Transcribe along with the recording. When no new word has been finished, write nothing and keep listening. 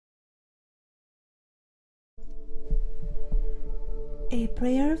A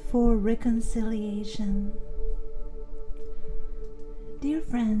prayer for reconciliation. Dear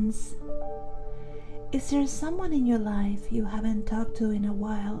friends, is there someone in your life you haven't talked to in a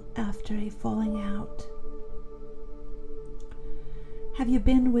while after a falling out? Have you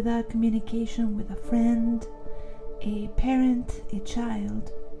been without communication with a friend, a parent, a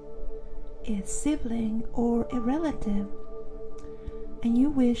child, a sibling, or a relative, and you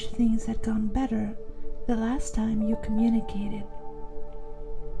wish things had gone better the last time you communicated?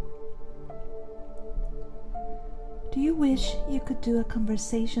 Do you wish you could do a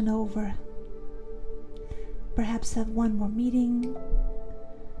conversation over? Perhaps have one more meeting,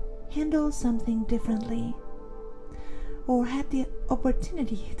 handle something differently, or had the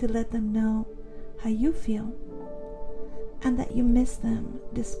opportunity to let them know how you feel and that you miss them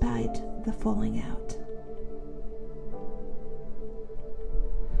despite the falling out.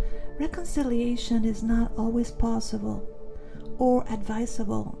 Reconciliation is not always possible or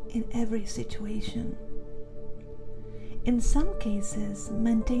advisable in every situation. In some cases,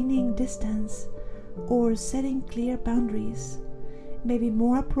 maintaining distance or setting clear boundaries may be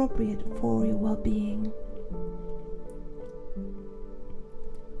more appropriate for your well-being.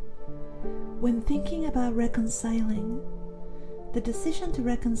 When thinking about reconciling, the decision to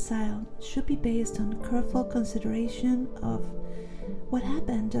reconcile should be based on careful consideration of what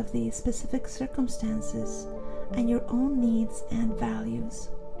happened, of the specific circumstances, and your own needs and values.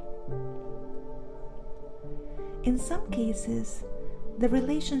 In some cases, the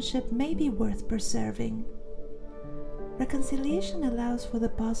relationship may be worth preserving. Reconciliation allows for the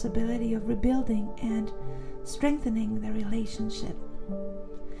possibility of rebuilding and strengthening the relationship.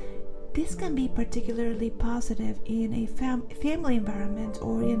 This can be particularly positive in a family environment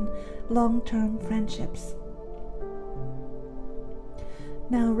or in long-term friendships.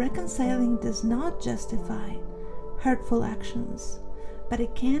 Now, reconciling does not justify hurtful actions, but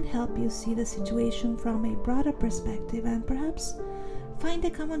it can help you see the situation from a broader perspective and perhaps find a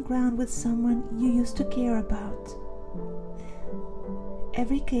common ground with someone you used to care about.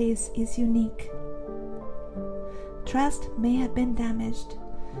 Every case is unique. Trust may have been damaged,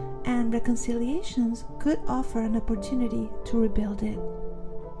 and reconciliations could offer an opportunity to rebuild it.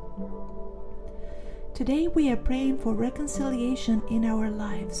 Today we are praying for reconciliation in our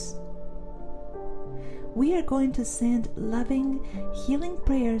lives. We are going to send loving, healing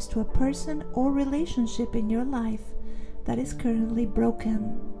prayers to a person or relationship in your life that is currently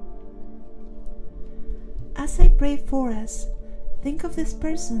broken. As I pray for us, think of this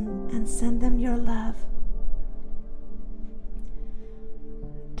person and send them your love.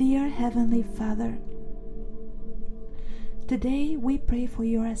 Dear Heavenly Father, today we pray for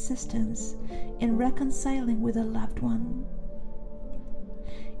your assistance in reconciling with a loved one.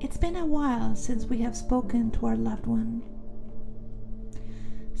 It's been a while since we have spoken to our loved one.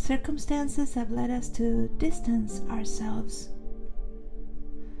 Circumstances have led us to distance ourselves.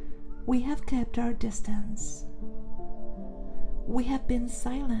 We have kept our distance. We have been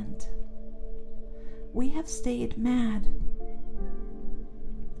silent. We have stayed mad.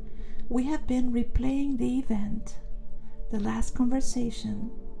 We have been replaying the event, the last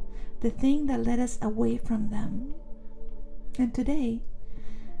conversation, the thing that led us away from them. And today,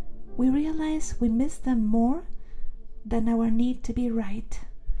 we realize we miss them more than our need to be right,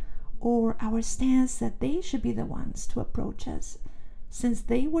 or our stance that they should be the ones to approach us, since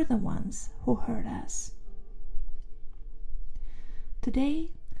they were the ones who hurt us.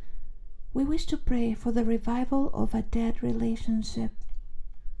 Today, we wish to pray for the revival of a dead relationship.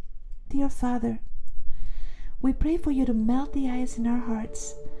 Dear Father, we pray for you to melt the ice in our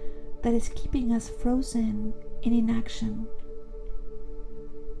hearts that is keeping us frozen in inaction.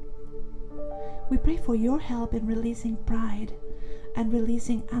 We pray for your help in releasing pride and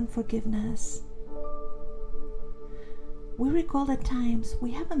releasing unforgiveness. We recall at times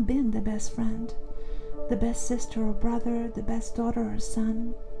we haven't been the best friend, the best sister or brother, the best daughter or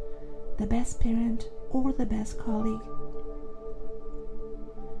son, the best parent, or the best colleague.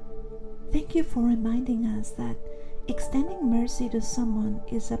 Thank you for reminding us that extending mercy to someone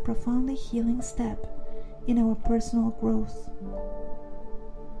is a profoundly healing step in our personal growth.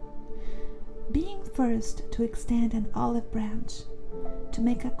 Being first to extend an olive branch, to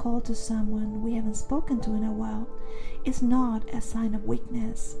make a call to someone we haven't spoken to in a while, is not a sign of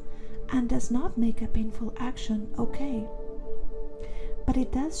weakness and does not make a painful action okay. But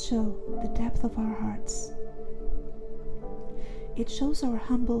it does show the depth of our hearts. It shows our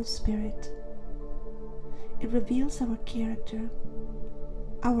humble spirit. It reveals our character,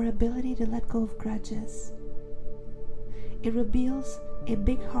 our ability to let go of grudges. It reveals a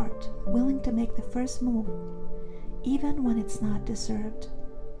big heart willing to make the first move, even when it's not deserved.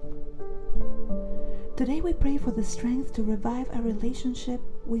 Today we pray for the strength to revive a relationship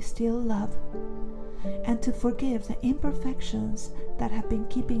we still love, and to forgive the imperfections that have been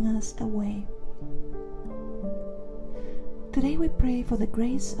keeping us away. Today we pray for the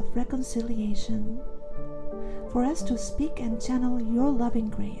grace of reconciliation, for us to speak and channel your loving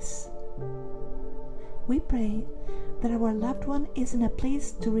grace. We pray that our loved one is in a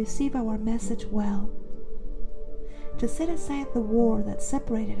place to receive our message well, to set aside the war that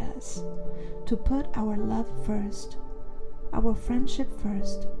separated us, to put our love first, our friendship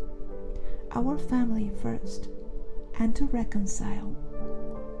first, our family first, and to reconcile.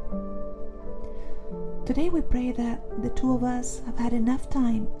 Today we pray that the two of us have had enough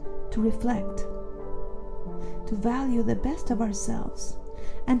time to reflect, to value the best of ourselves,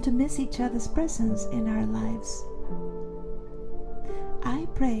 and to miss each other's presence in our lives. I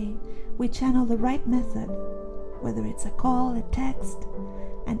pray we channel the right method, whether it's a call, a text,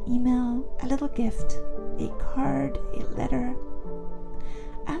 an email, a little gift, a card, a letter.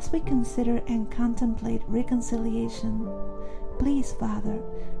 As we consider and contemplate reconciliation, please, Father,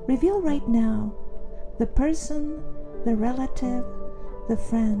 reveal right now the person, the relative, the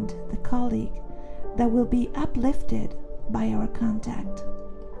friend, the colleague that will be uplifted by our contact.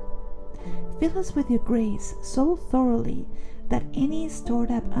 Fill us with your grace so thoroughly that any stored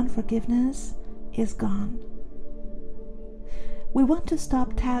up unforgiveness is gone. We want to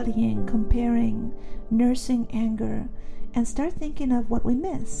stop tallying, comparing, nursing anger, and start thinking of what we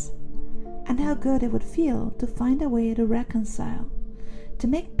miss and how good it would feel to find a way to reconcile, to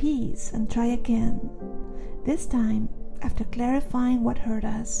make peace and try again. This time, after clarifying what hurt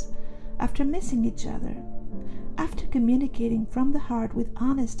us, after missing each other, after communicating from the heart with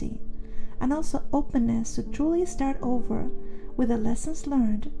honesty, and also openness to truly start over with the lessons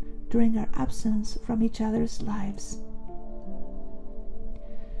learned during our absence from each other's lives.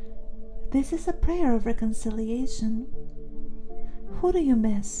 This is a prayer of reconciliation. Who do you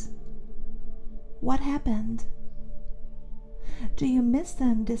miss? What happened? Do you miss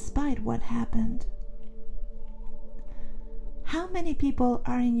them despite what happened? How many people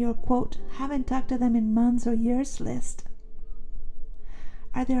are in your quote, haven't talked to them in months or years list?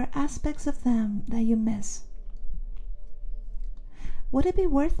 Are there aspects of them that you miss? Would it be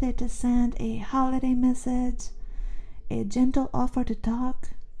worth it to send a holiday message, a gentle offer to talk?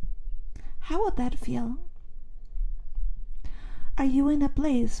 How would that feel? Are you in a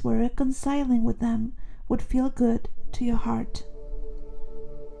place where reconciling with them would feel good to your heart?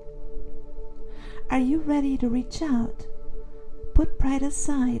 Are you ready to reach out, put pride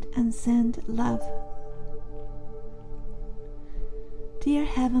aside, and send love? Dear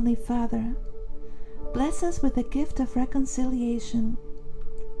Heavenly Father, bless us with the gift of reconciliation.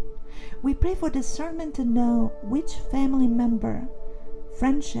 We pray for discernment to know which family member,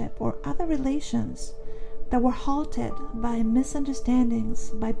 friendship, or other relations that were halted by misunderstandings,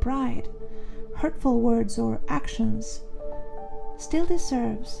 by pride, hurtful words, or actions still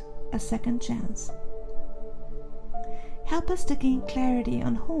deserves a second chance. Help us to gain clarity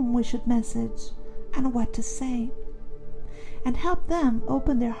on whom we should message and what to say, and help them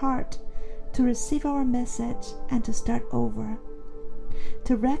open their heart to receive our message and to start over,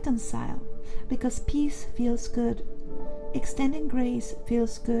 to reconcile, because peace feels good, extending grace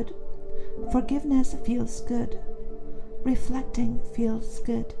feels good, forgiveness feels good, reflecting feels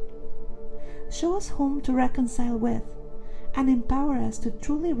good. Show us whom to reconcile with, and empower us to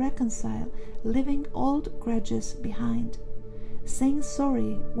truly reconcile, leaving old grudges behind, saying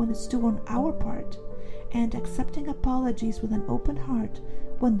sorry when it's due on our part, and accepting apologies with an open heart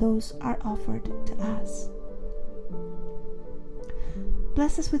when those are offered to us.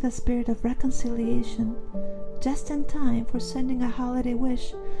 Bless us with a spirit of reconciliation, just in time for sending a holiday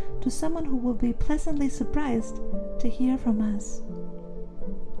wish to someone who will be pleasantly surprised to hear from us.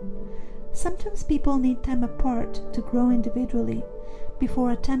 Sometimes people need time apart to grow individually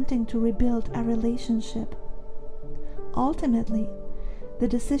before attempting to rebuild a relationship. Ultimately, the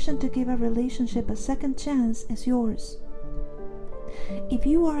decision to give a relationship a second chance is yours. If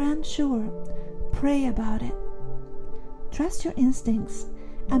you are unsure, pray about it. Trust your instincts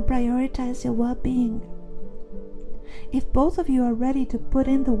and prioritize your well-being. If both of you are ready to put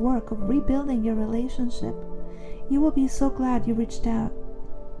in the work of rebuilding your relationship, you will be so glad you reached out.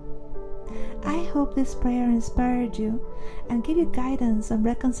 I hope this prayer inspired you and gave you guidance on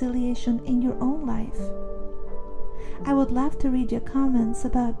reconciliation in your own life. I would love to read your comments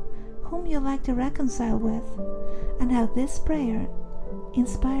about whom you like to reconcile with and how this prayer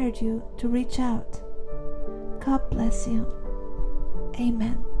inspired you to reach out. God bless you.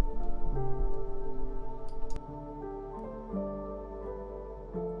 Amen.